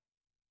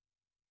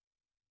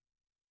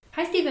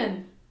Hi,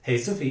 Stephen. Hey,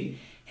 Sophie.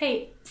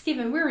 Hey,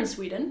 Stephen, we're in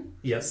Sweden.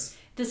 Yes.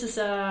 This is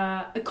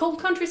a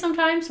cold country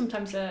sometimes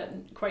a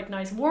quite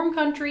nice warm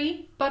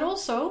country, but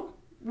also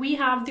we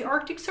have the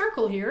Arctic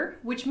Circle here,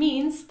 which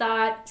means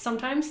that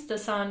sometimes the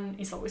sun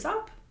is always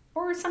up,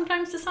 or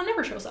sometimes the sun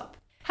never shows up.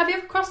 Have you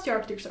ever crossed the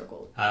Arctic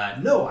Circle?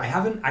 No, I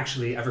haven't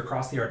actually ever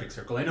crossed the Arctic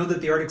Circle. I know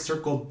that the Arctic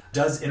Circle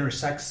does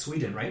intersect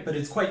Sweden, right? But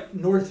it's quite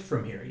north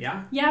from here,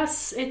 yeah?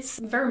 Yes, it's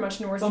very much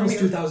north It's from here.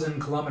 almost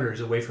 2,000 kilometers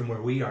away from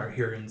where we are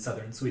here in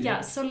southern Sweden. Yeah,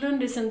 so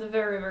Lund is in the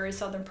very, very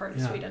southern part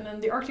of Sweden,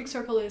 and the Arctic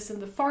Circle is in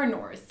the far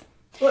north.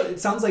 Well,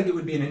 it sounds like it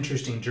would be an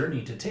interesting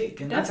journey to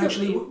take, and Definitely. That's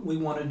actually what we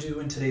want to do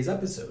in today's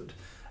episode.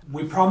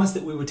 We promised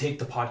that we would take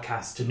the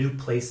podcast to new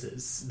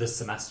places this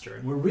semester,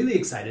 and we're really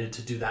excited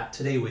to do that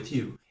today with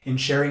you in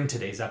sharing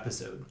today's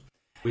episode.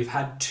 We've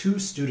had 2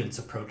 students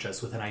approach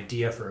us with an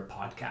idea for a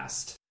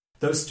podcast.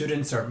 Those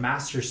students are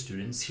master's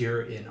students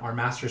here in our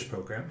master's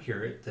program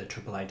here at the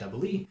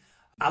IIIEE.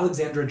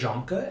 Alexandra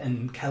Jonka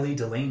and Kelly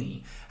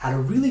Delaney had a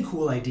really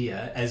cool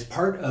idea as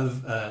part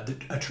of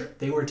a trip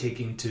they were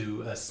taking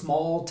to a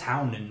small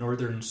town in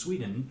northern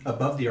Sweden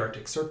above the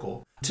Arctic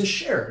Circle to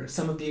share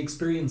some of the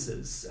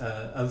experiences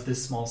of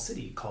this small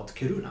city called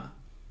Kiruna.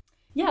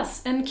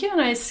 Yes, and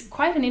Kiruna is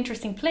quite an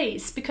interesting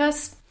place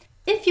because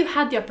if you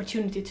had the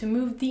opportunity to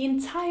move the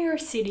entire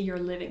city you're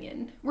living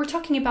in, we're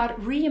talking about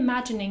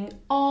reimagining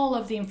all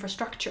of the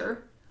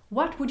infrastructure,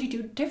 what would you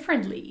do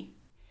differently?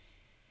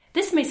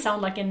 This may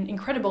sound like an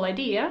incredible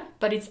idea,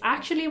 but it's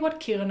actually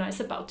what Kiruna is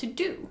about to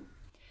do.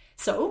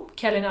 So,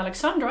 Kelly and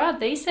Alexandra,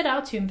 they set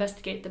out to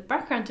investigate the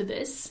background to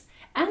this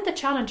and the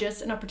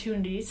challenges and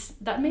opportunities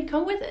that may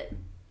come with it.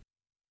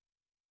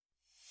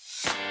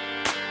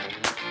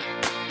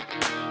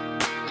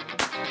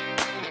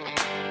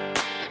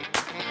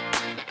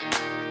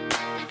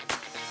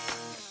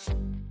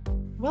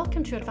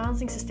 Welcome to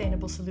Advancing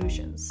Sustainable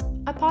Solutions,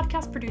 a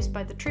podcast produced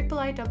by the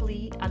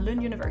IIIEE at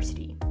Lund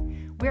University.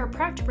 We are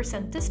proud to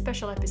present this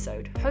special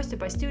episode, hosted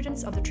by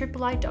students of the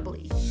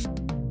IIIEE.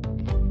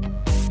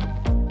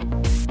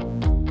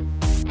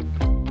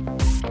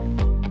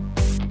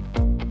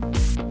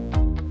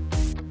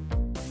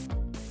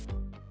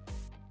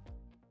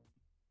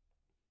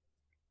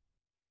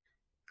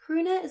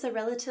 Kiruna is a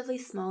relatively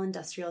small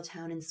industrial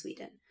town in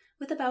Sweden,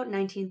 with about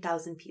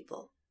 19,000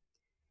 people.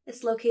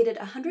 It's located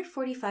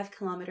 145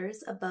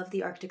 kilometers above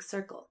the Arctic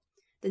Circle,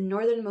 the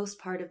northernmost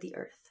part of the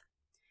Earth.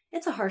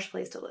 It's a harsh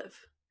place to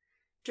live.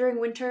 During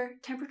winter,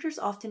 temperatures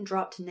often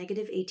drop to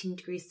negative 18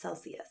 degrees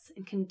Celsius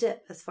and can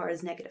dip as far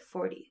as negative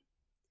 40.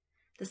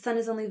 The sun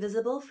is only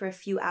visible for a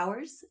few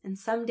hours, and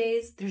some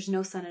days there's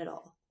no sun at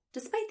all.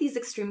 Despite these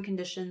extreme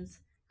conditions,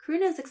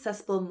 Kiruna is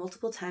accessible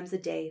multiple times a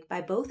day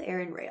by both air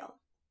and rail.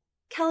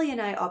 Kelly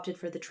and I opted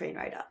for the train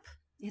ride up.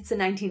 It's a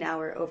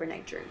 19-hour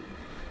overnight journey.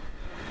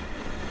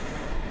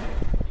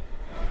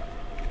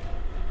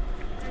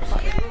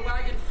 We're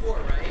wagon 4,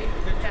 right?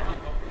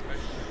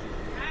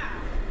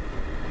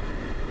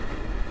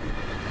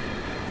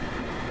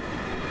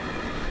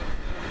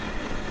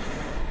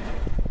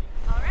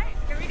 Alright,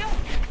 here we go.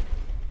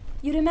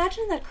 You'd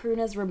imagine that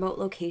Kiruna's remote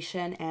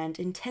location and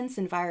intense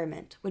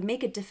environment would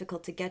make it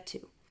difficult to get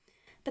to.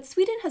 But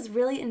Sweden has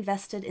really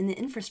invested in the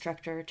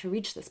infrastructure to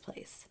reach this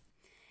place.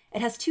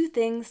 It has 2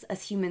 things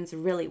us humans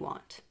really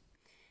want.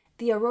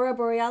 The Aurora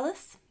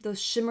Borealis,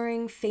 those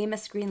shimmering,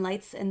 famous green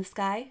lights in the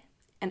sky,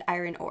 and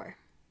iron ore.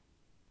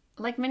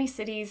 Like many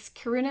cities,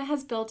 Kiruna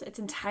has built its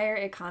entire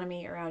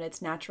economy around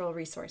its natural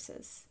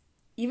resources.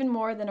 Even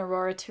more than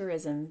Aurora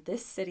tourism,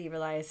 this city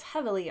relies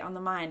heavily on the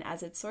mine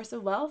as its source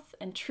of wealth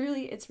and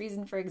truly its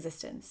reason for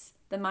existence.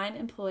 The mine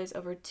employs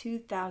over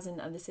 2,000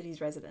 of the city's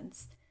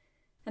residents.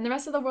 And the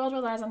rest of the world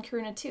relies on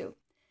Kiruna too.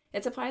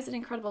 It supplies an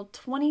incredible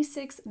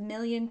 26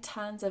 million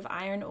tons of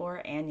iron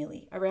ore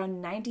annually,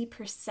 around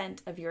 90%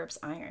 of Europe's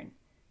iron.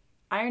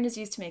 Iron is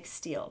used to make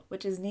steel,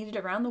 which is needed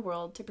around the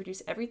world to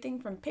produce everything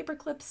from paper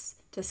clips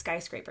to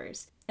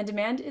skyscrapers. And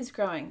demand is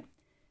growing,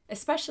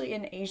 especially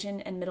in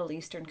Asian and Middle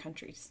Eastern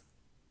countries.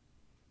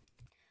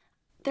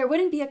 There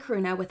wouldn't be a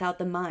Kiruna without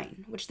the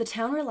mine, which the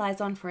town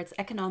relies on for its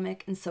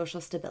economic and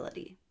social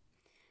stability.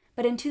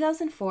 But in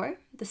 2004,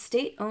 the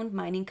state-owned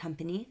mining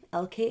company,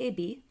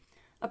 LKAB,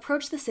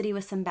 approached the city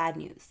with some bad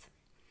news.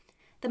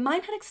 The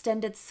mine had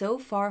extended so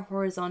far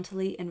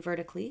horizontally and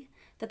vertically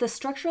that the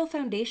structural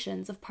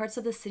foundations of parts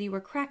of the city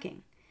were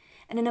cracking,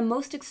 and in a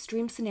most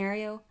extreme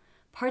scenario,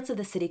 parts of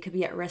the city could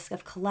be at risk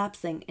of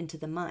collapsing into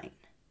the mine.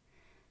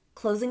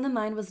 Closing the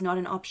mine was not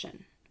an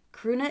option.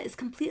 Kiruna is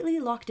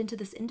completely locked into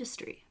this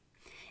industry.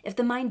 If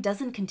the mine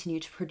doesn't continue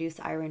to produce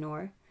iron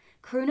ore,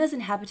 Kiruna's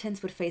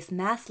inhabitants would face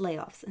mass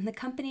layoffs and the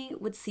company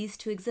would cease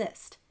to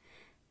exist.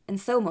 And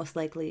so, most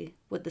likely,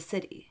 would the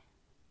city.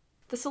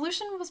 The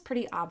solution was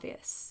pretty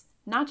obvious,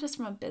 not just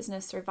from a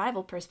business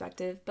survival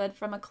perspective, but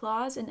from a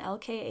clause in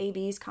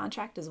LKAB's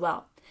contract as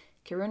well.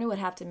 Kiruna would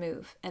have to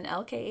move, and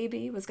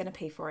LKAB was going to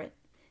pay for it.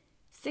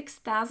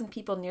 6,000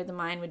 people near the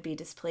mine would be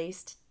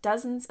displaced,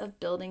 dozens of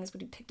buildings would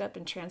be picked up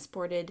and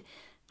transported,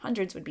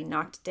 hundreds would be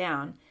knocked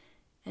down,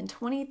 and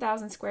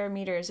 20,000 square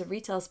meters of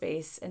retail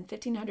space and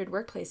 1,500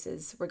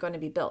 workplaces were going to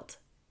be built.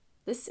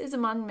 This is a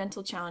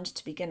monumental challenge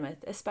to begin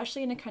with,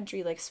 especially in a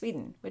country like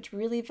Sweden, which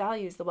really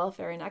values the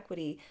welfare and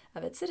equity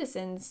of its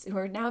citizens who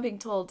are now being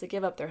told to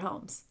give up their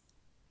homes.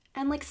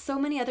 And like so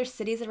many other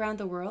cities around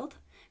the world,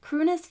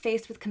 Kiruna is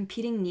faced with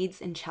competing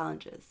needs and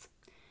challenges.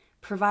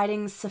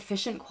 Providing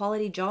sufficient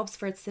quality jobs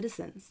for its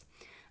citizens,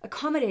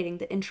 accommodating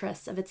the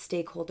interests of its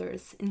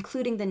stakeholders,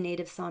 including the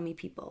native Sami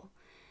people,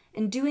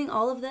 and doing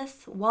all of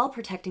this while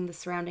protecting the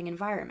surrounding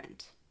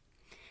environment.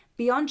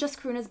 Beyond just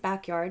Kiruna's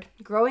backyard,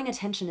 growing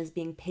attention is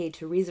being paid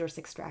to resource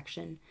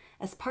extraction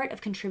as part of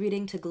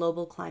contributing to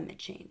global climate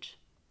change.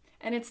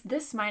 And it's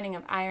this mining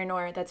of iron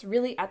ore that's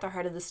really at the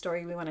heart of the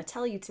story we want to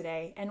tell you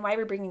today and why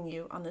we're bringing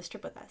you on this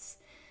trip with us.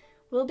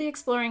 We'll be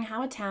exploring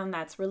how a town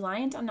that's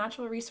reliant on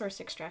natural resource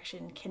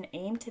extraction can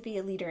aim to be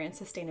a leader in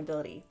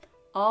sustainability,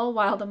 all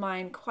while the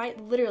mine quite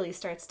literally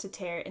starts to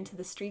tear into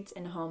the streets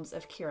and homes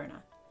of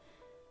Kiruna.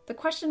 The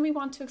question we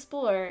want to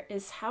explore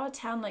is how a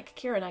town like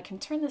Kiruna can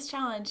turn this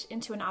challenge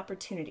into an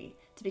opportunity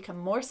to become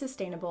more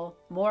sustainable,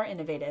 more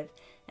innovative,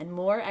 and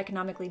more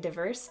economically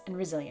diverse and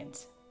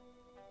resilient.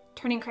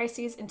 Turning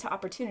crises into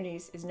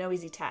opportunities is no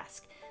easy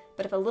task,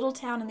 but if a little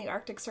town in the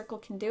Arctic Circle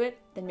can do it,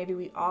 then maybe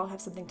we all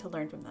have something to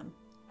learn from them.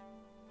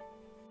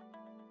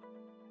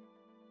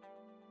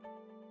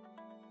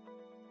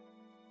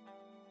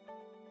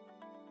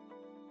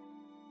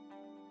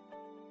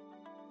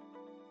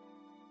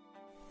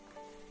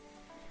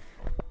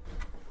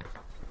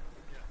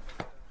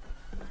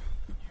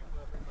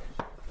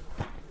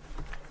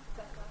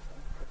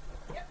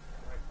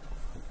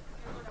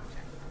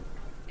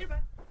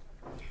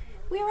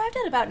 We arrived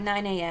at about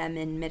 9 a.m.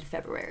 in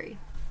mid-February.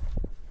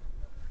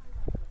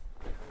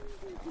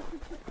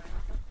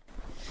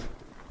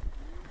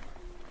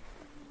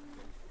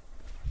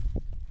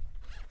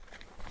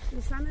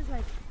 The sun is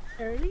like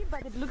early,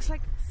 but it looks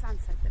like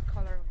sunset, the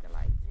color of the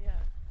light.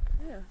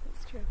 Yeah,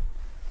 that's true.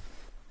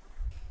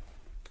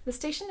 The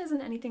station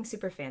isn't anything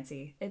super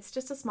fancy. It's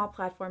just a small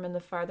platform in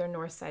the farther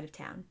north side of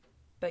town.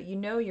 But you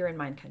know you're in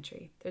mine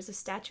country. There's a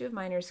statue of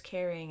miners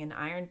carrying an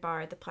iron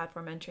bar at the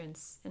platform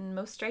entrance, and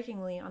most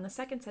strikingly, on the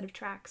second set of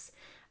tracks,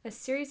 a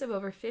series of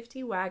over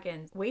 50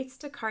 wagons waits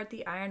to cart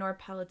the iron ore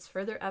pellets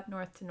further up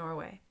north to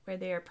Norway, where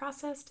they are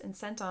processed and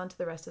sent on to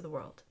the rest of the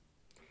world.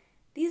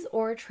 These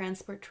ore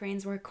transport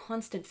trains were a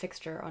constant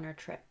fixture on our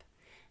trip,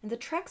 and the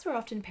tracks were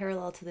often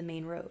parallel to the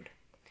main road.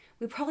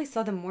 We probably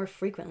saw them more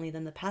frequently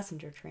than the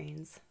passenger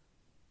trains.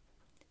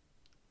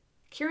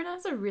 Kiruna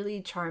has a really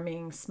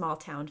charming small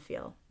town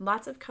feel,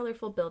 lots of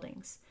colorful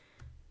buildings.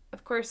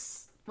 Of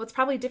course, what's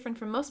probably different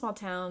from most small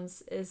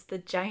towns is the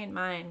giant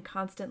mine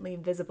constantly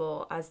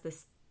visible as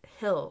this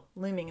hill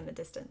looming in the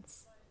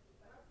distance.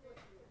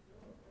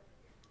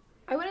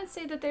 I wouldn't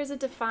say that there's a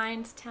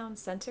defined town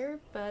center,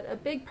 but a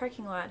big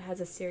parking lot has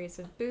a series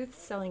of booths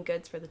selling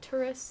goods for the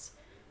tourists.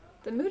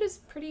 The mood is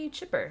pretty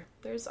chipper.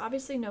 There's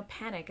obviously no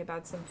panic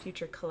about some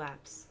future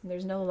collapse.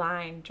 There's no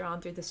line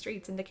drawn through the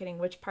streets indicating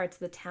which parts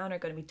of the town are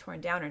going to be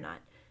torn down or not.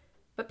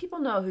 But people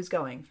know who's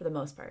going for the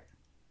most part.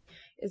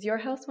 Is your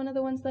house one of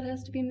the ones that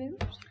has to be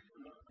moved?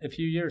 A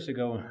few years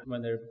ago,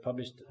 when they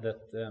published that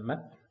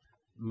map,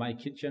 my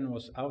kitchen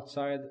was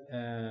outside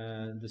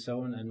the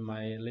zone and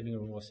my living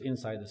room was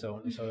inside the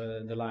zone.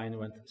 So the line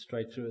went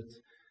straight through it.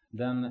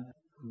 Then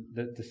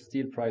the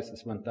steel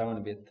prices went down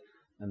a bit.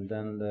 And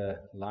then the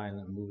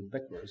line moved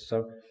backwards.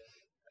 So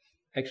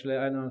actually,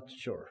 I'm not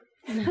sure.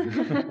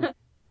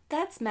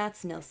 That's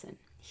Mats Nilsson.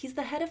 He's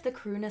the head of the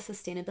Kiruna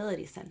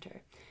Sustainability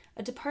Center,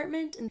 a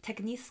department in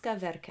Tekniska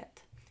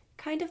Verket,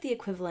 kind of the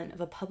equivalent of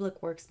a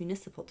public works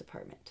municipal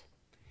department.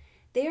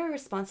 They are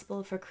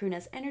responsible for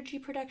Kiruna's energy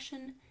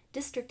production,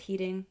 district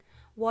heating,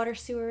 water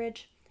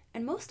sewerage,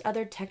 and most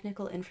other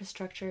technical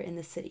infrastructure in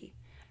the city,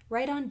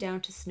 right on down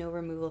to snow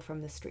removal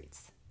from the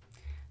streets.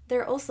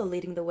 They're also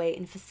leading the way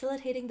in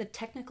facilitating the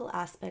technical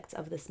aspects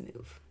of this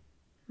move.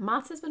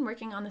 Mats has been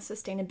working on the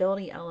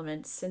sustainability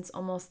elements since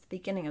almost the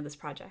beginning of this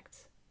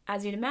project.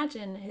 As you'd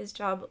imagine, his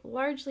job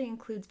largely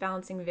includes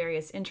balancing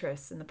various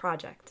interests in the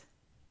project.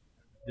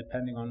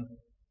 Depending on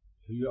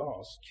who you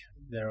ask,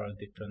 there are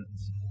different,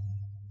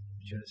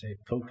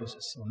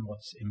 focuses on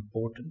what's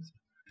important.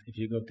 If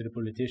you go to the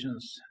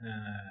politicians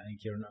in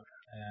Kiruna,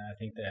 I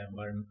think they have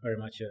very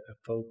much a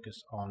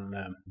focus on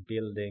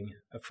building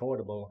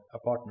affordable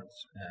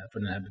apartments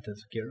for the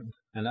inhabitants of Kiruna.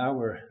 And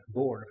our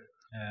board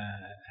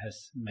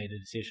has made a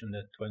decision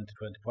that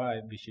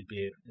 2025 we should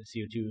be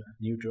CO2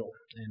 neutral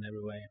in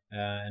every way.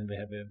 And we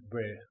have a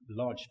very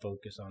large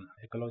focus on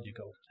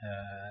ecological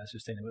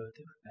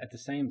sustainability. At the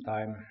same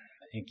time,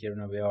 in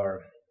Kiruna we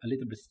are a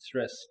little bit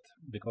stressed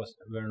because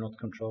we're not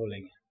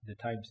controlling the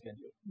time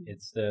schedule.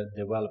 It's the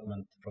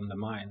development from the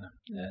mine,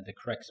 the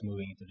cracks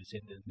moving into the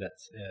city that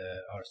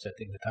are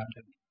setting the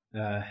timetable.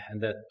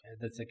 And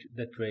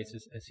that creates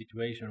a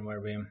situation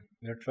where we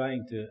are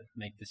trying to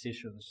make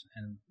decisions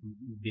and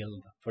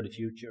build for the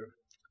future.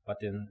 But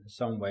in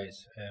some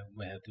ways,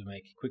 we have to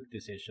make quick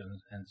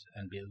decisions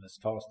and build as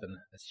fast and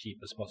as cheap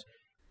as possible.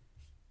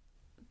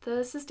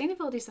 The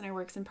Sustainability Center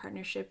works in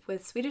partnership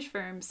with Swedish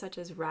firms such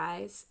as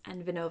RISE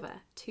and Vinnova,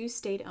 two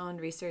state-owned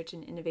research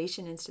and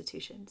innovation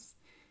institutions.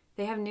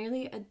 They have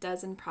nearly a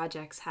dozen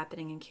projects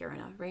happening in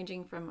Kiruna,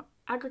 ranging from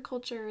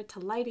agriculture to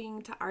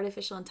lighting to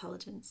artificial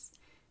intelligence.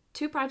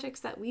 Two projects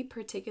that we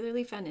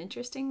particularly found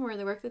interesting were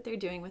the work that they're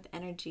doing with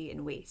energy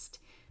and waste.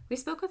 We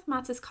spoke with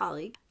Mats'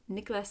 colleague,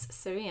 Niklas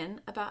Syrén,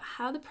 about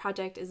how the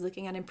project is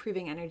looking at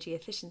improving energy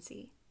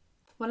efficiency.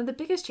 One of the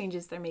biggest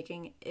changes they're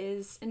making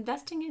is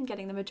investing in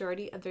getting the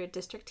majority of their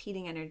district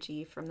heating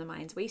energy from the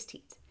mine's waste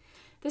heat.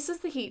 This is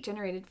the heat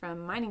generated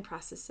from mining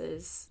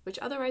processes, which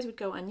otherwise would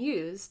go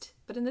unused,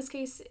 but in this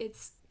case,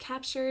 it's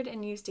captured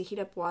and used to heat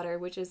up water,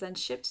 which is then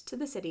shipped to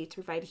the city to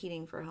provide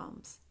heating for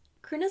homes.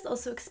 Kiruna is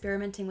also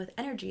experimenting with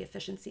energy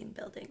efficiency in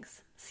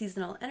buildings,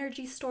 seasonal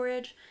energy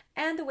storage,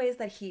 and the ways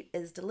that heat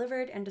is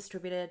delivered and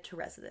distributed to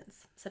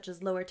residents, such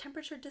as lower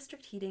temperature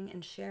district heating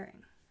and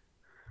sharing.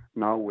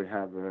 Now we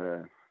have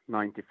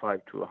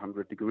 95 to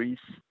 100 degrees,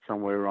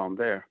 somewhere around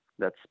there,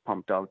 that's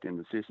pumped out in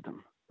the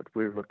system. But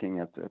we're looking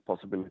at the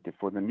possibility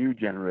for the new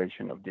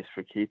generation of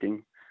district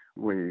heating,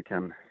 where you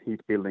can heat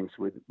buildings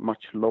with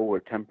much lower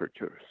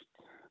temperatures.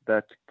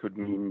 That could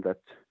mean that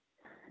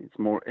it's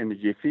more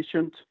energy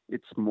efficient,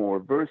 it's more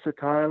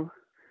versatile,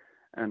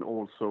 and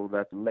also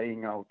that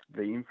laying out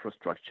the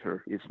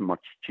infrastructure is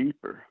much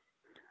cheaper.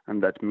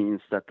 And that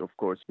means that, of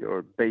course,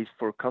 your base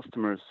for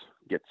customers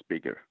gets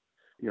bigger.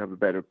 You have a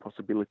better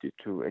possibility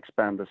to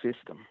expand the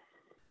system.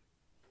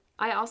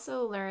 I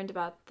also learned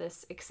about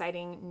this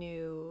exciting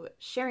new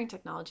sharing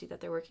technology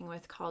that they're working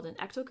with called an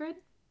ectogrid.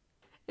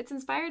 It's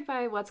inspired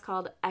by what's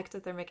called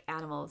ectothermic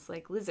animals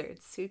like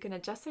lizards who can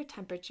adjust their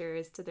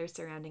temperatures to their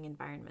surrounding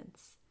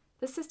environments.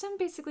 The system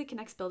basically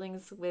connects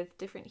buildings with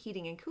different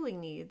heating and cooling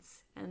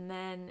needs, and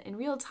then in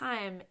real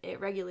time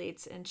it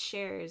regulates and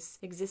shares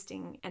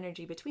existing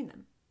energy between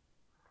them.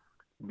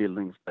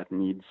 Buildings that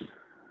needs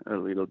a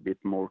little bit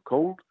more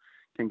cold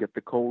can get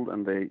the cold,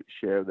 and they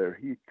share their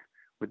heat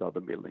with other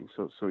buildings.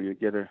 So you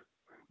get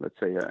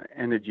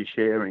energy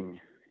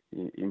sharing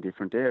in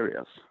different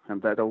areas,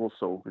 and that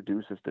also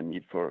reduces the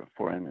need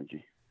for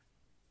energy.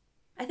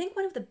 I think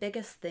one of the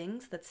biggest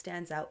things that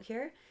stands out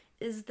here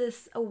is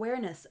this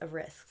awareness of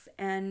risks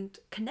and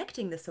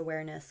connecting this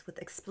awareness with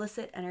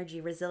explicit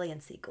energy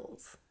resiliency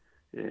goals.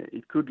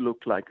 It could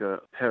look like a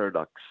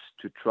paradox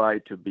to try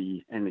to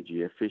be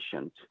energy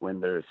efficient when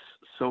there's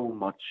so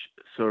much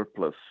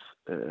surplus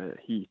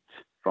heat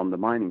from the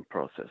mining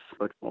process.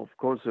 But of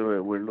course,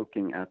 we're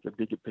looking at the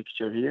bigger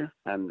picture here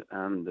and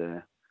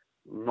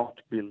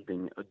not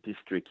building a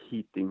district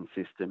heating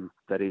system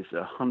that is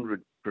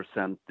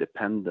 100%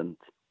 dependent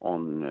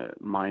on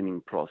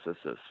mining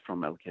processes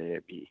from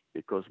LKAB.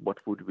 Because what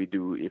would we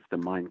do if the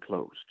mine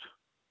closed?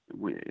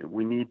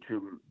 We need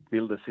to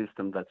build a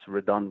system that's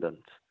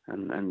redundant,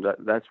 and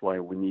that's why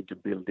we need to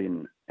build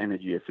in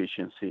energy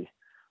efficiency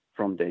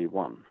from day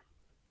one.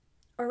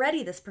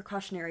 Already this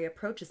precautionary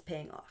approach is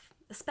paying off,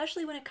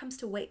 especially when it comes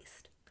to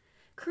waste.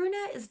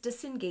 Kiruna is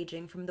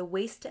disengaging from the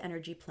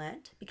waste-to-energy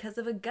plant because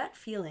of a gut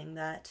feeling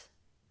that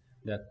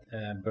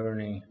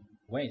burning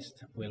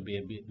waste will be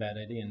a bad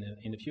idea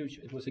in the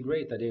future. It was a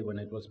great idea when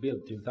it was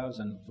built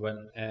 2000,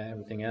 when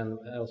everything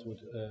else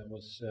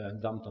was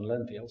dumped on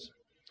landfills,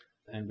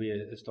 and we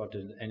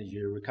started energy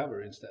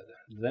recovery instead.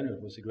 Then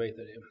it was a great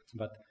idea.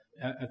 But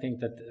I think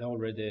that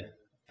already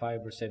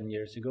 5 or 7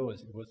 years ago,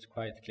 it was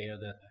quite clear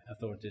that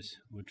authorities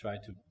would try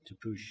to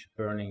push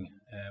burning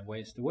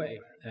waste away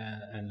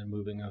and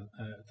moving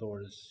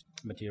towards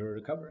material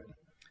recovery.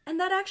 And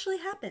that actually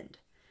happened.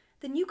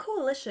 The new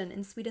coalition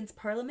in Sweden's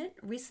parliament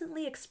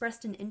recently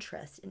expressed an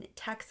interest in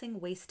taxing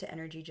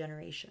waste-to-energy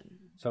generation.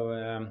 So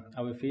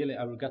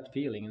our gut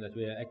feeling that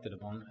we acted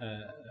upon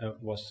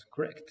was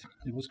correct.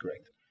 It was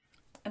correct.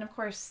 And of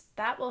course,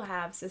 that will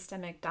have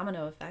systemic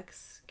domino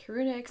effects.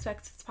 Kiruna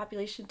expects its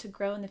population to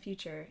grow in the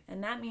future,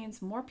 and that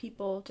means more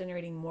people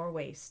generating more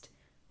waste,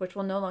 which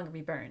will no longer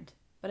be burned.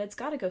 But it's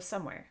got to go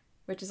somewhere,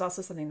 which is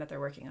also something that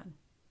they're working on.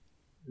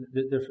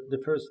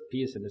 The first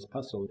piece in this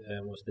puzzle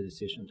was the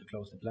decision to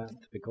close the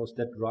plant, because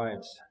that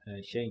drives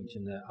change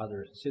in the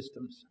other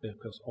systems,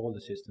 because all the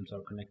systems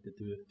are connected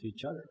to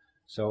each other.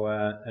 So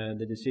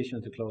the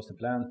decision to close the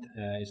plant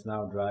is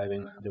now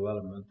driving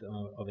development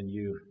of a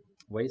new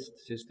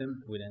waste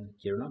system within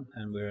Kiruna,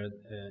 and we're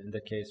in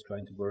that case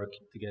trying to work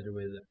together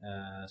with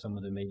some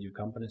of the major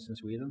companies in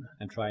Sweden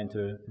and trying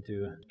to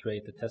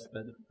create a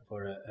testbed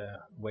for a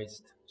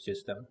waste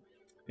system.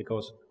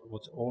 Because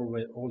what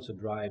also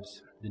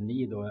drives the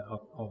need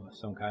of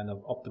some kind of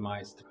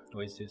optimized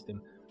waste system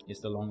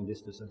is the long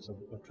distances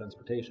of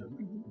transportation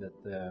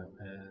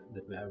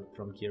that we have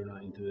from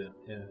Kiruna into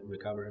a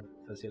recovery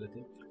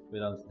facility. We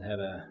don't have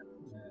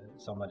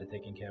somebody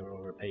taking care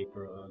of a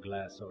paper or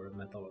glass or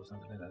metal or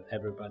something like that.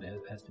 Everybody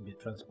has to be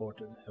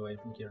transported away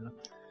from Kiruna.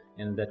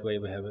 In that way,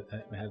 we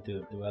have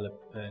to develop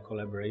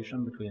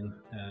collaboration between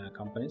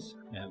companies.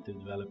 We have to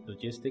develop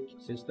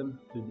logistic system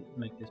to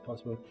make this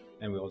possible,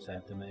 and we also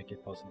have to make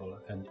it possible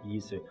and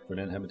easy for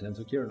the inhabitants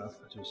of Kiruna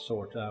to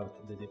sort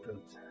out the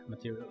different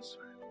materials.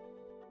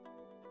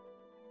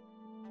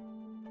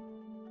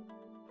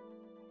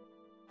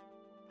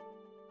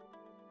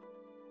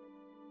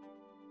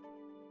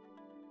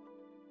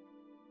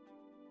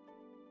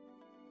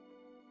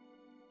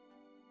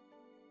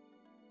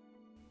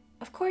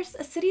 Of course,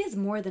 a city is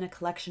more than a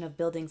collection of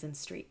buildings and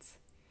streets.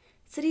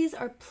 Cities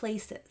are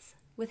places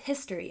with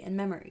history and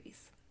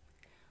memories.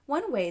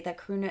 One way that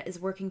Kiruna is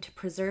working to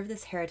preserve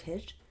this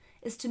heritage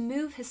is to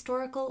move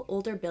historical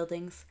older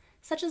buildings,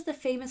 such as the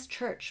famous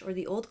church or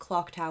the old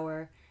clock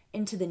tower,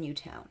 into the new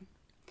town.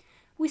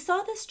 We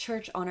saw this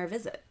church on our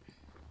visit.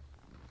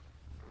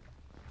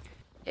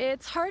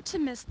 It's hard to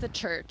miss the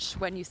church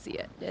when you see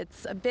it.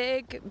 It's a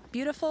big,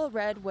 beautiful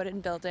red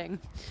wooden building.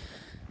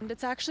 And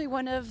it's actually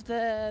one of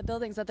the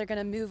buildings that they're going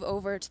to move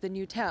over to the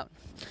new town.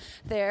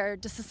 They're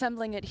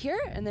disassembling it here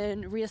and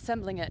then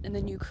reassembling it in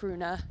the new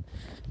Kiruna,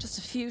 just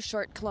a few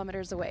short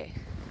kilometers away.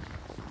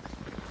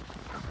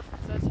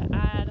 So to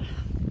add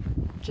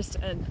just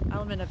an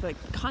element of like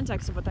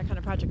context of what that kind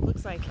of project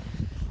looks like,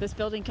 this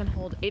building can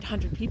hold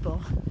 800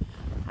 people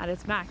at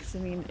its max. I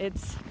mean,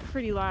 it's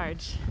pretty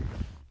large.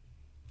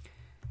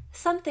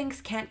 Some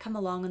things can't come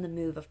along on the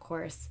move, of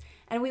course,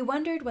 and we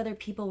wondered whether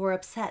people were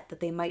upset that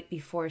they might be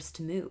forced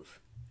to move.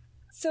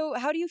 So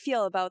how do you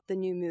feel about the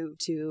new move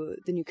to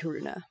the new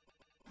Kiruna?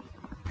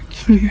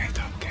 Actually, I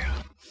don't care.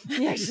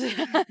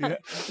 Yeah,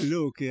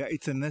 look,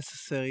 it's a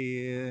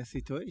necessary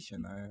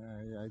situation.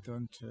 I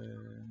don't...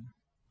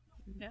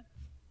 Yeah.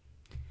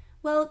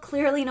 Well,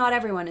 clearly not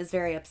everyone is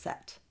very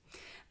upset.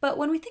 But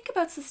when we think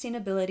about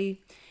sustainability,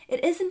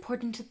 it is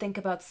important to think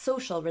about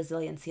social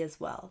resiliency as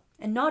well,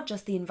 and not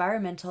just the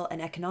environmental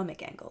and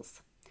economic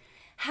angles.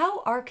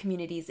 How are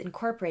communities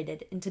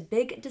incorporated into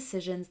big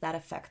decisions that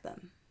affect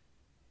them?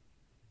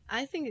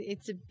 I think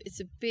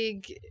it's a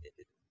big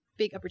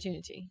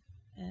opportunity.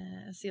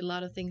 I see a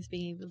lot of things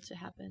being able to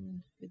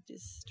happen with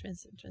this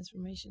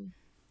transformation.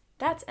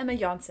 That's Emma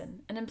Jonsson,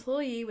 an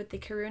employee with the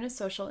Kiruna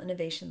Social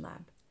Innovation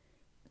Lab.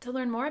 To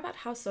learn more about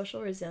how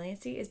social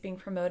resiliency is being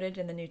promoted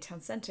in the new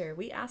town center,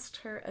 we asked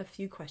her a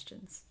few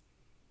questions.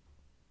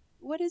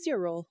 What is your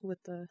role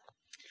with the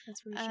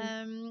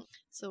transformation?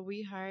 So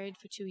we hired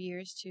for 2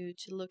 years to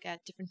look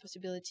at different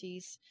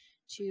possibilities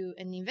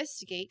and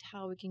investigate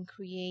how we can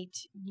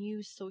create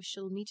new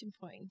social meeting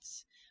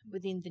points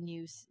within the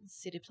new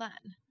city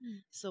plan.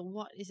 So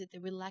what is it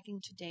that we're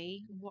lacking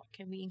today? What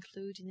can we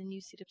include in the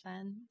new city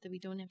plan that we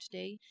don't have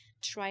today?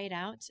 Try it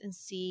out and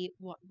see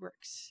what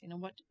works.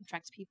 What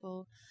attracts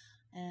people,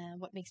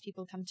 what makes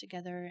people come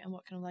together, and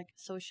what kind of like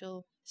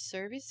social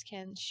service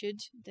should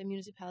the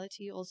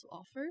municipality also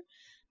offer.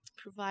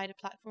 Provide a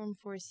platform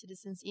for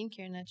citizens in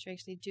Kiruna to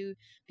actually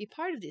be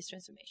part of this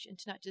transformation,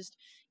 to not just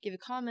give a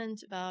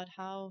comment about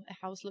how a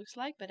house looks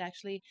like, but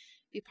actually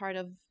be part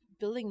of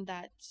building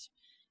that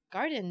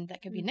garden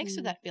that can be next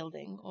to that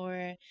building,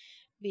 or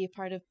be a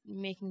part of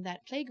making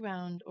that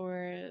playground,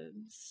 or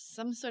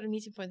some sort of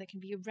meeting point that can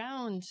be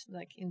around,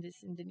 like in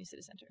the new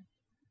city center.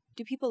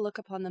 Do people look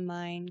upon the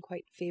mine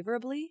quite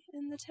favorably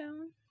in the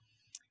town?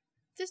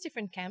 There's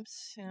different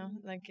camps,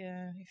 like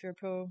if you're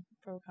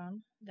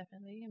pro-con,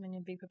 definitely. I mean,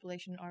 a big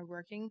population are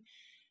working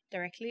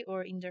directly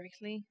or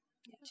indirectly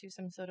to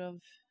some sort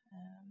of,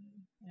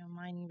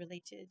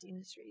 mining-related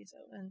industry. So,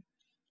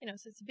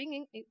 so it's a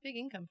big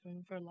income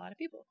for a lot of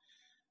people.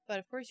 But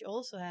of course, you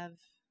also have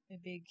a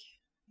big,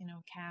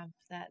 camp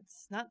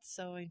that's not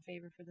so in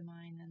favor for the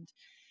mine and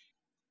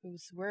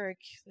whose work,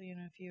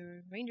 if you're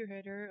a reindeer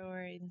herder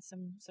or in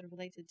some sort of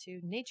related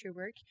to nature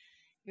work,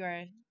 you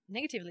are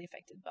negatively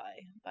affected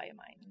by a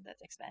mine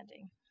that's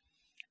expanding.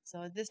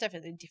 So there's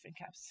definitely different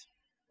camps.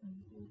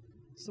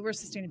 So we're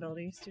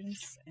sustainability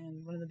students,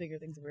 and one of the bigger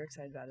things that we're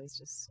excited about is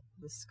just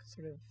this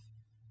sort of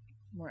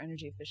more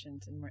energy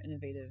efficient and more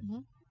innovative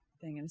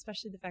thing, and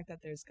especially the fact that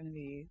there's going to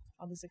be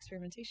all this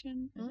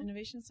experimentation and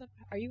innovation stuff.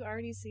 Are you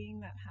already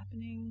seeing that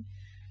happening?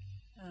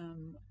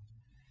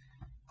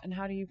 And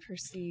how do you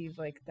perceive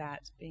like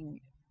that being,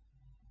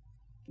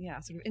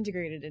 sort of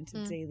integrated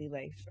into daily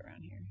life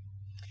around here?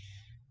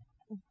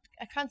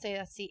 I can't say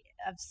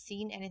I've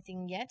seen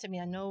anything yet. I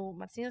mean, I know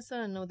Mats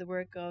Nilsson, I know the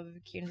work of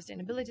Kiruna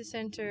Sustainability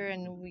Center,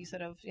 and we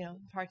sort of,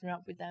 partner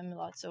up with them a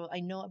lot. So I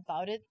know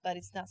about it, but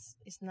it's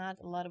not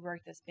a lot of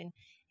work that's been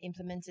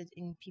implemented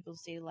in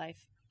people's daily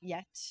life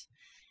yet.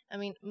 I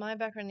mean, my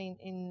background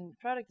in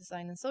product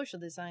design and social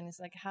design is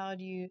like, how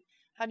do you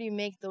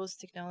make those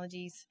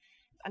technologies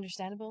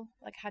understandable?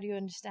 Like, how do you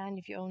understand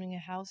if you're owning a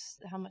house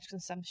how much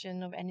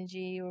consumption of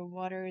energy or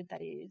water that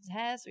it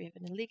has, or you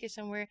have a leakage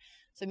somewhere,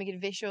 so make it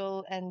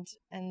visual and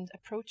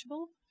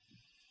approachable.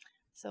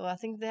 So I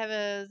think they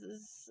have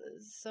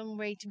some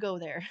way to go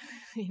there,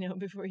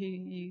 before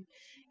you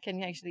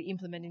can actually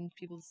implement in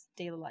people's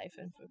daily life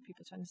and for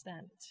people to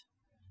understand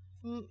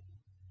it.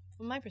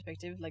 From my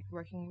perspective, like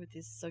working with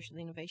this social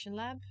innovation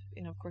lab,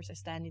 of course I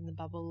stand in the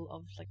bubble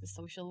of like the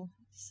social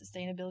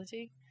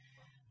sustainability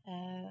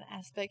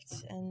aspect,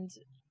 and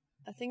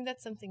I think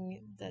that's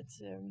something that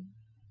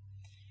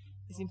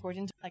is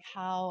important. Like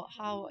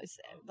how is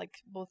like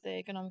both the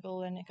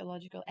economical and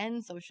ecological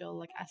and social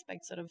like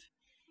aspects sort of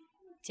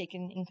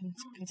taken in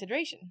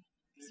consideration.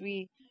 Because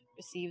we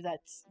perceive that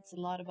it's a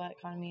lot about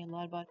economy, a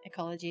lot about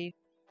ecology,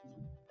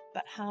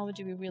 but how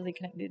do we really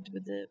connect it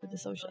with the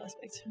social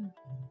aspect?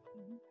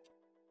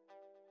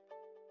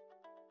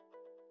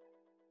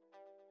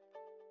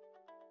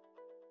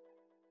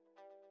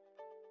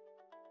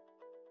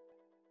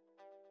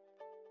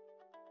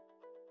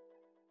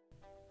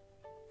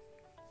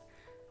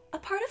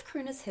 part of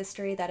Kiruna's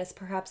history that is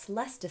perhaps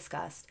less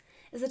discussed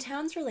is the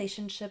town's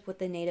relationship with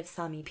the native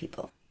Sami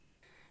people.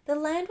 The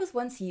land was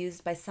once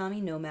used by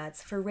Sami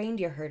nomads for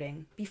reindeer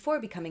herding before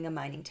becoming a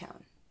mining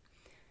town.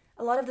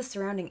 A lot of the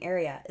surrounding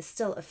area is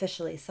still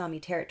officially Sami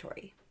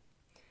territory.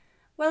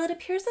 While it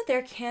appears that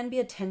there can be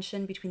a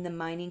tension between the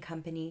mining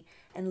company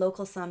and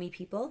local Sami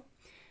people,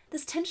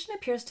 this tension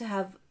appears to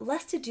have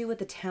less to do with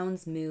the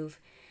town's move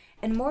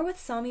and more with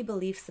Sami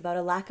beliefs about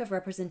a lack of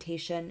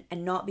representation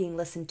and not being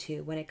listened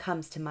to when it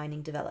comes to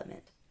mining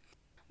development.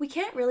 We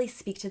can't really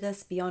speak to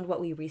this beyond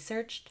what we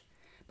researched,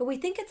 but we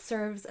think it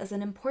serves as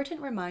an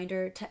important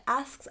reminder to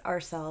ask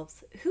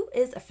ourselves who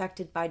is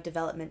affected by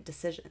development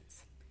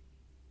decisions.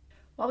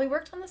 While we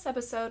worked on this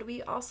episode,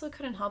 we also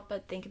couldn't help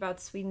but think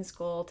about Sweden's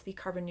goal to be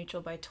carbon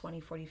neutral by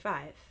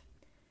 2045.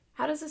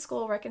 How does this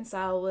goal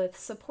reconcile with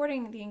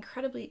supporting the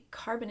incredibly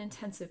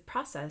carbon-intensive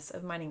process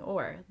of mining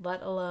ore,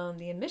 let alone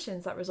the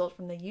emissions that result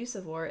from the use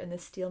of ore in the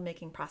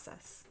steel-making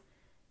process?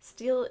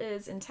 Steel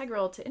is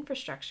integral to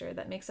infrastructure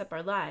that makes up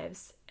our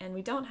lives, and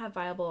we don't have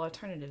viable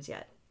alternatives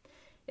yet.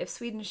 If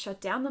Sweden shut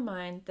down the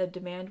mine, the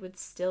demand would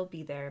still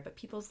be there, but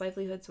people's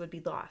livelihoods would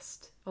be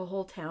lost. A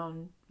whole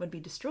town would be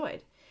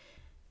destroyed.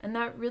 And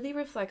that really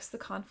reflects the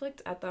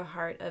conflict at the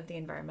heart of the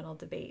environmental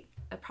debate,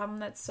 a problem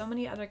that so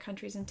many other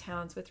countries and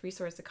towns with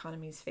resource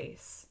economies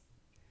face.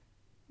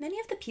 Many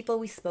of the people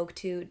we spoke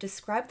to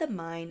described the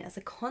mine as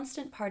a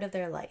constant part of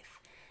their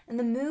life, and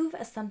the move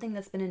as something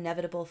that's been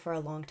inevitable for a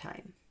long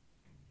time.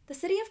 The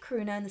city of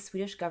Kiruna and the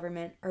Swedish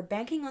government are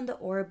banking on the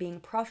ore being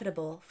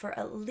profitable for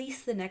at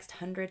least the next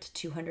 100 to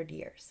 200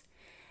 years.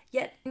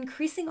 Yet,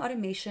 increasing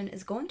automation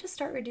is going to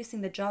start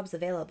reducing the jobs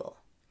available.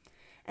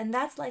 And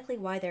that's likely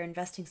why they're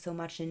investing so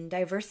much in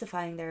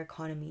diversifying their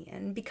economy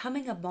and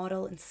becoming a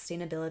model in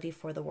sustainability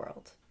for the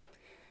world.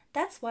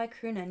 That's why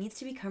Kiruna needs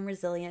to become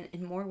resilient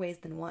in more ways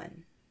than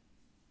one.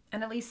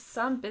 And at least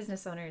some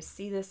business owners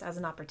see this as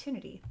an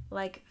opportunity,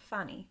 like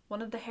Fanny,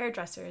 one of the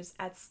hairdressers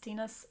at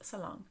Stina's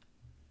salon.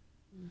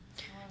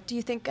 Do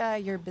you think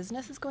your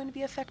business is going to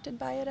be affected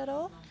by it at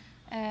all?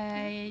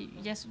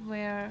 Yes, we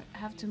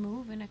have to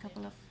move in a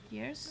couple of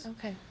years.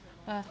 Okay.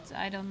 But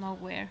I don't know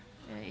where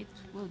it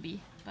will be.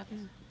 But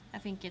I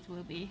think it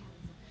will be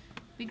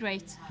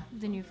great,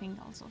 the new thing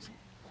also. So.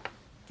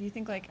 Do you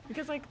think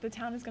because the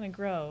town is going to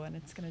grow and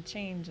it's going to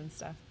change and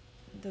stuff,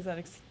 is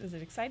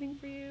it exciting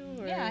for you?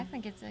 Or? Yeah, I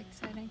think it's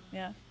exciting.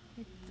 Yeah.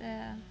 It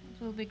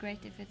will be great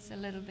if it's a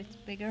little bit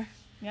bigger.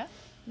 Yeah.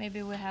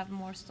 Maybe we have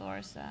more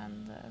stores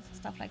and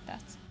stuff like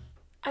that.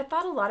 I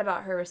thought a lot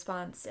about her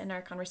response in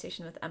our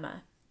conversation with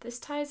Emma. This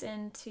ties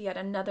into yet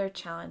another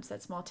challenge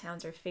that small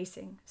towns are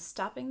facing,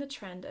 stopping the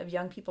trend of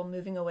young people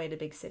moving away to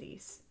big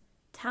cities.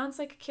 Towns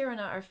like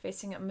Kiruna are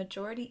facing a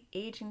majority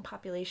aging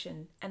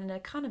population and an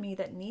economy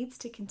that needs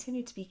to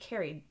continue to be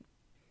carried.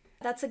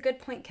 That's a good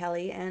point,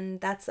 Kelly,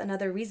 and that's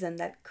another reason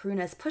that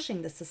Kiruna is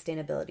pushing this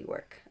sustainability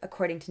work,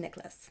 according to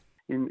Nicholas.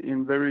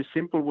 In very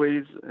simple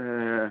ways,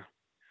 a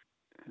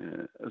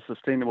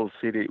sustainable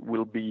city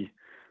will be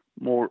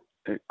more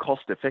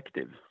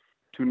cost-effective.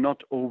 To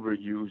not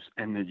overuse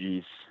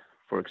energies,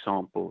 for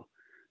example,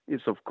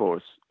 is of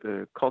course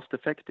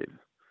cost-effective,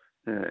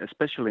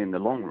 especially in the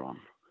long run.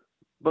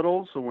 But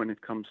also when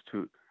it comes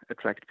to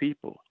attract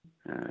people,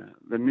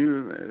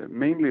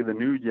 mainly the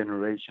new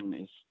generation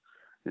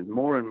is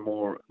more and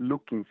more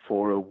looking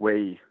for a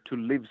way to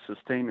live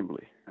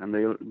sustainably, and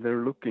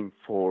they're looking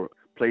for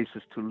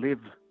places to live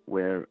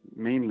where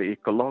mainly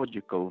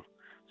ecological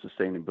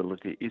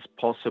sustainability is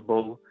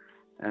possible,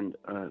 and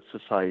a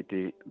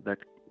society that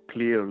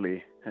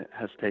clearly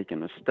has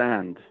taken a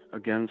stand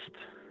against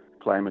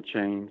climate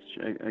change,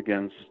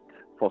 against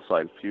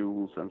fossil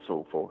fuels and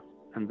so forth.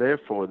 And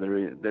therefore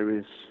there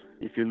is,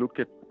 if you look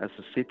at as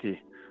a city,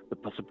 the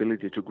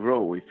possibility to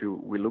grow.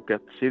 We look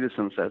at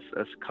citizens as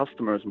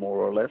customers more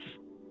or less,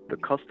 the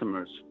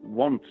customers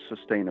want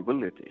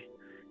sustainability.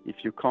 If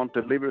you can't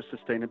deliver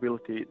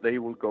sustainability, they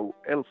will go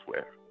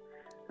elsewhere.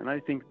 And I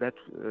think that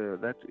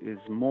is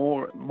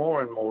more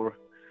and more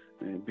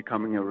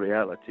becoming a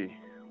reality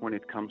when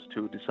it comes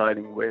to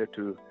deciding where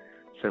to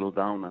settle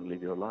down and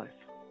live your life.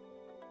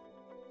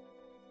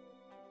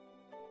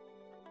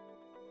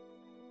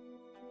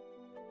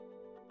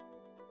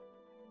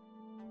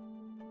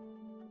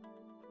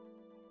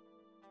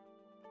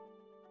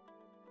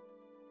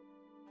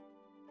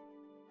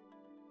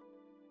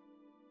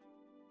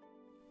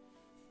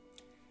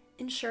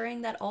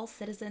 Ensuring that all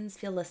citizens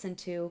feel listened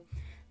to,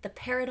 the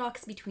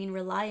paradox between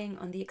relying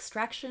on the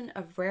extraction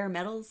of rare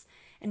metals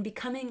and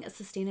becoming a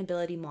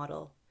sustainability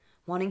model,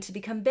 wanting to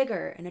become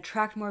bigger and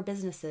attract more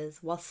businesses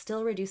while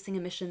still reducing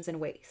emissions and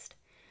waste.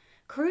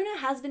 Kiruna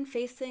has been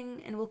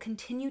facing and will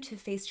continue to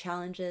face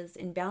challenges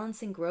in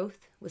balancing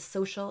growth with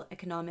social,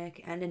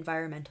 economic, and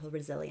environmental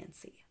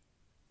resiliency.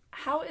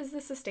 How is the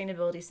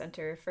Sustainability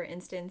Center, for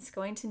instance,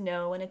 going to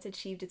know when it's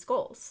achieved its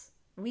goals?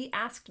 We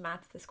asked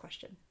Mats this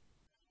question.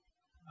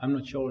 I'm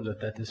not sure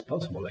that is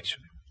possible,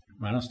 actually.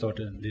 When I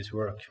started this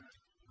work,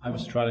 I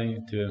was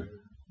trying to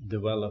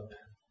develop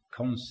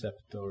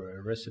concept or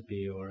a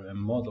recipe or a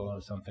model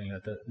or something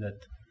that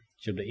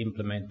should be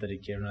implemented in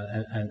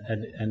Kiruna,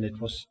 and it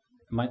was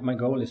my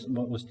goal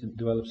was to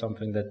develop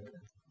something that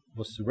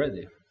was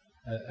ready,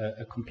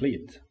 a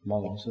complete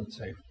model, so to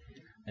say.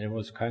 And it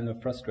was kind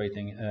of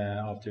frustrating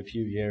after a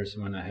few years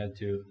when I had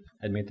to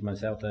admit to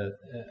myself that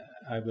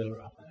I will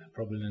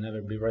probably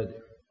never be ready.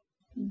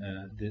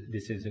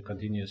 This is a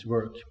continuous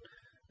work,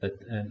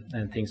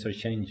 and things are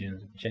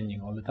changing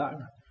all the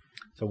time.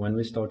 So when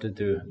we started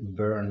to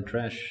burn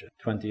trash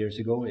 20 years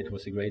ago, it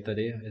was a great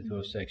idea. It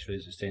was actually a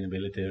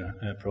sustainability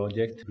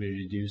project. We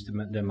reduced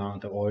the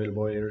amount of oil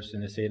boilers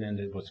in the city, and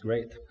it was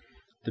great.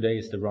 Today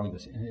is the wrong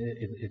decision.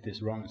 It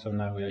is wrong, so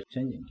now we are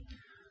changing.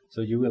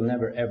 So you will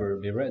never ever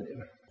be ready.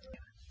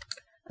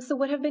 So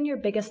what have been your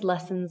biggest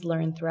lessons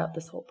learned throughout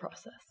this whole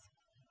process?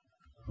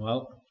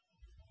 Well,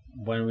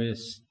 when we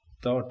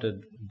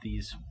started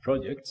these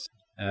projects,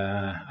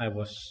 I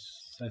was,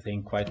 I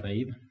think, quite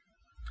naive.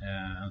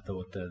 I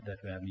thought that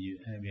we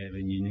have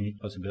a unique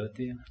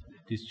possibility.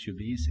 This should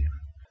be easy.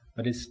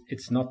 But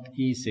it's not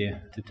easy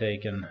to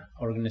take an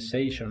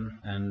organization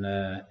and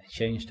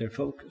change their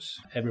focus.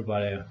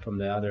 Everybody from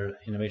the other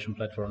innovation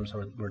platforms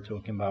were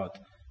talking about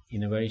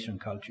innovation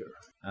culture.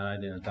 And I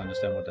didn't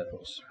understand what that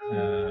was.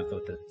 I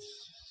thought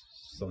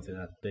that's something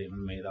that they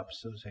made up,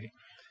 so to say.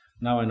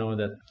 Now I know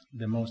that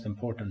the most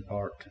important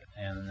part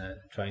in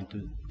trying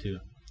to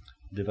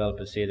develop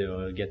a city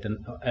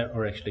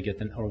or actually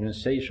get an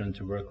organization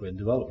to work with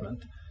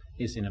development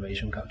is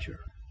innovation culture.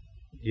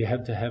 You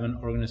have to have an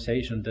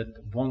organization that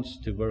wants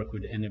to work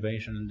with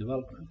innovation and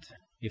development.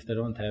 If they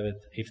don't have it,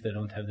 if they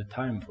don't have the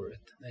time for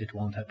it, it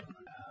won't happen.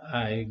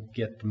 I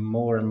get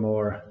more and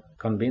more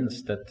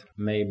convinced that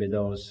maybe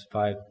those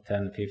 5,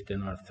 10,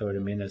 15 or 30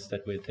 minutes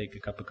that we take a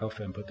cup of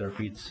coffee and put our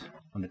feet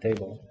on the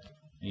table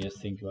and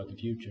just think about the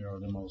future are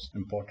the most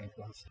important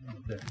ones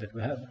that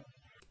we have.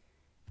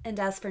 And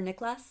as for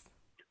Niklas?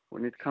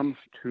 When it comes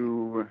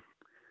to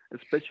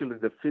especially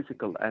the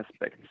physical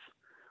aspects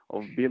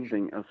of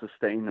building a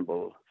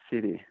sustainable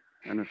city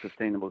and a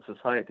sustainable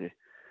society,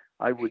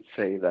 I would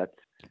say that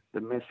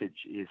the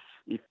message is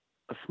if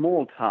a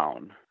small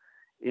town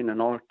in an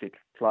Arctic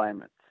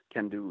climate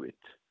can do it,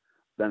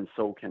 then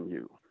so can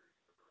you.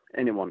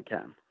 Anyone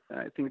can.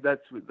 I think that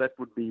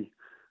would be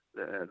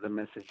the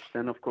message.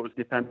 Then, of course,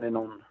 depending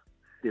on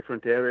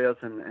different areas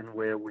and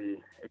where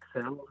we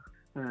excel,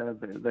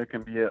 there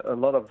can be a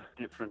lot of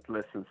different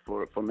lessons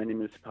for many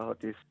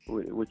municipalities,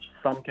 which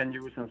some can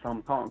use and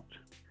some can't.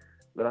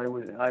 But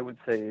I would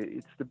say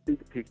it's the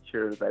big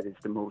picture that is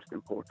the most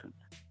important.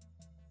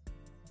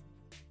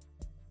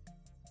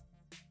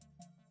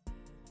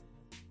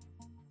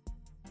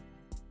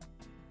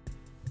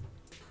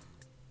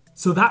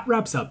 So that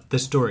wraps up the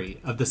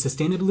story of the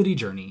sustainability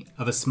journey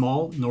of a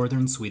small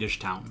northern Swedish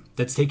town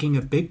that's taking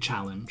a big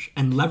challenge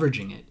and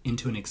leveraging it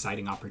into an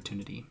exciting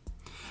opportunity.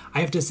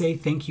 I have to say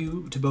thank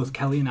you to both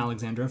Kelly and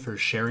Alexandra for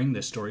sharing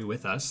this story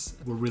with us.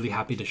 We're really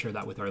happy to share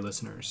that with our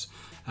listeners.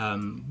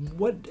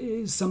 What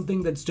is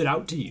something that stood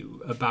out to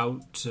you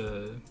about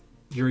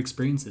your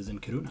experiences in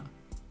Kiruna?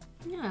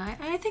 Yeah,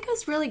 I think it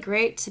was really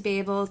great to be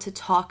able to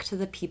talk to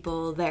the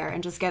people there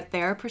and just get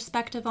their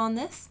perspective on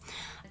this.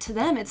 To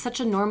them, it's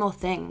such a normal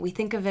thing. We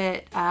think of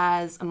it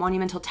as a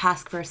monumental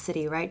task for a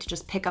city, right? To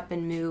just pick up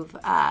and move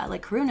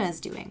like Kiruna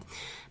is doing.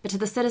 But to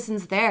the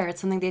citizens there,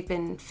 it's something they've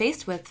been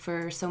faced with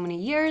for so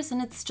many years,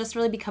 and it's just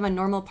really become a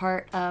normal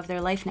part of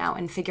their life now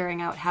and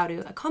figuring out how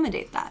to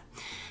accommodate that.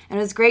 And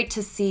it was great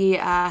to see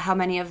how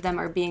many of them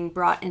are being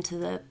brought into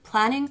the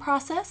planning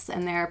process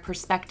and their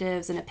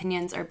perspectives and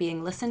opinions are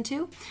being listened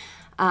to,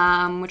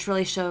 which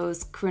really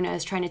shows Kiruna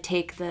is trying to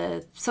take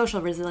the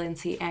social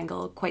resiliency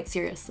angle quite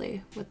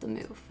seriously with the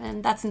move.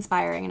 And that's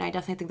inspiring, and I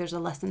definitely think there's a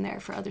lesson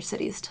there for other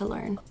cities to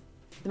learn.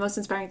 The most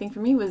inspiring thing for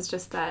me was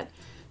just that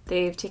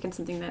they've taken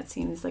something that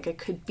seems like it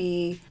could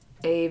be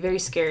a very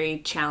scary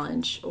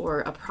challenge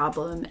or a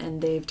problem,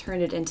 and they've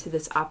turned it into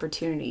this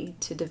opportunity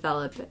to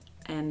develop it.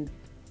 And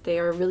they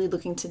are really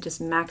looking to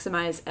just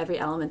maximize every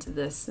element of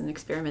this and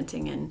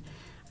experimenting. And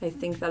I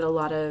think that a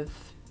lot of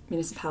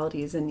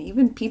municipalities and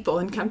even people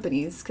and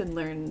companies can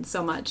learn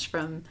so much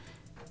from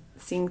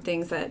seeing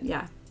things that,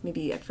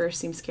 maybe at first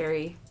seem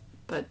scary,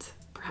 but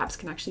perhaps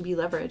can actually be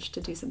leveraged to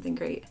do something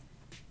great.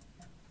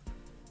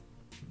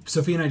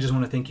 Sophie and I just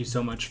want to thank you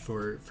so much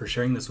for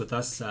sharing this with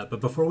us.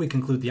 But before we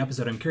conclude the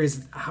episode, I'm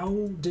curious,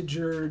 how did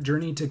your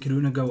journey to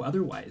Kiruna go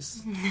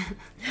otherwise?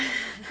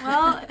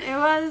 Well,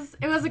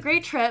 it was a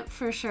great trip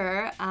for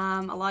sure,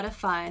 a lot of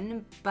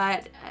fun.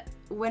 But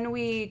when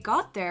we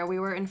got there, we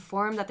were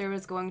informed that there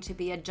was going to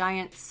be a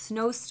giant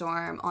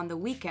snowstorm on the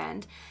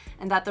weekend,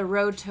 and that the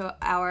road to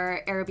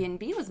our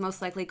Airbnb was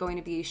most likely going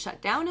to be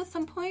shut down at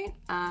some point.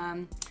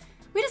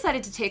 We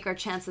decided to take our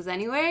chances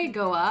anyway,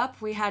 go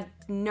up. We had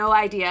no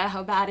idea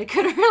how bad it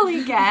could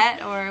really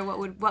get or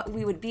what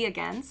we would be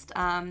against.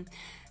 But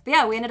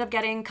yeah, we ended up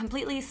getting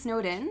completely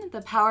snowed in.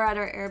 The power at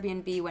our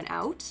Airbnb went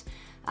out.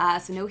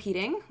 So no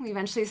heating. We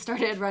eventually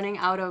started running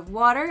out of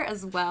water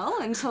as well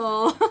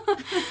until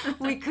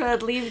we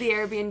could leave the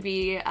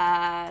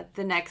Airbnb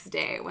the next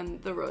day when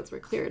the roads were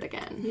cleared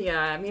again. Yeah,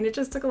 I mean, it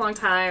just took a long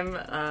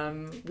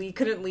time. We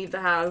couldn't leave the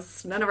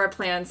house. None of our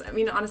plans, I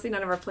mean, honestly,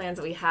 none of our plans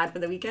that we had for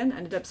the weekend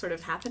ended up sort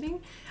of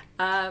happening.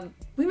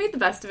 We made the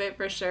best of it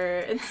for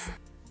sure.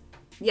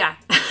 Yeah,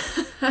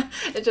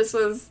 it just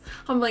was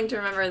humbling to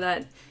remember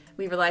that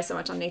we rely so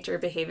much on nature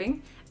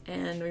behaving,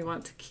 and we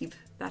want to keep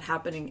that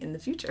happening in the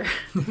future.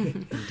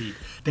 Indeed.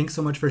 Thanks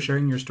so much for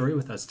sharing your story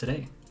with us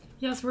today.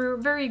 Yes, we're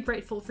very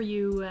grateful for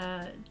you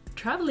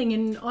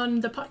traveling on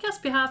the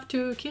podcast behalf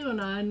to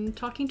Kiruna and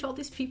talking to all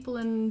these people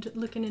and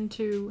looking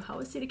into how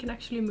a city can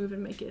actually move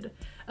and make it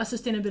a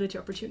sustainability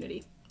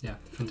opportunity. Yeah,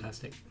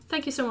 fantastic.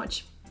 Thank you so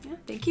much. Yeah,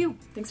 thank you.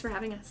 Thanks for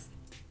having us.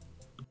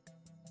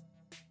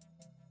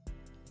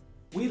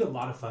 We had a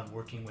lot of fun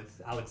working with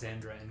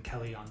Alexandra and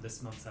Kelly on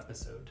this month's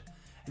episode.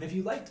 And if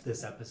you liked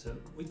this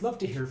episode, we'd love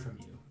to hear from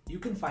you. You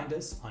can find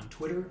us on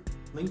Twitter,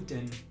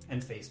 LinkedIn,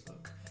 and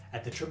Facebook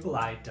at the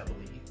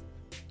IIIEE.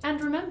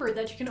 And remember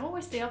that you can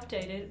always stay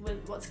updated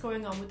with what's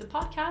going on with the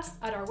podcast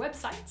at our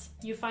website.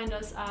 You find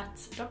us at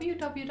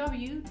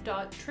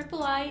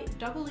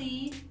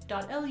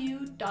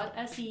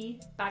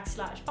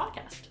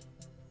www.iiee.lu.se/podcast.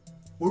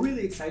 We're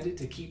really excited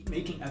to keep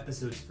making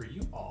episodes for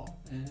you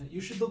all. You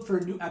should look for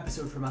a new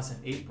episode from us in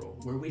April,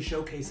 where we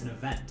showcase an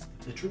event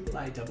the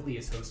IIIEE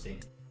is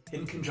hosting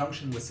in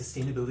conjunction with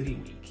Sustainability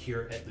Week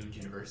here at Lund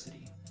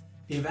University.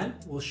 The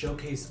event will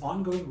showcase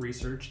ongoing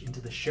research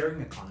into the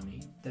sharing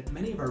economy that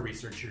many of our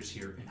researchers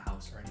here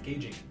in-house are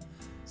engaging in.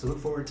 So look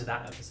forward to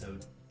that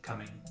episode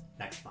coming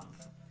next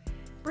month.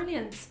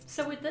 Brilliant.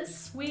 So with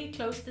this, we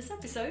close this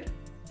episode.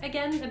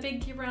 Again, a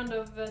big round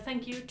of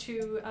thank you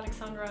to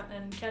Alexandra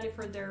and Kelly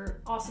for their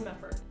awesome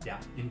effort. Yeah,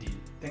 indeed.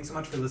 Thanks so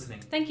much for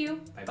listening. Thank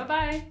you. Bye-bye.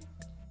 Bye-bye.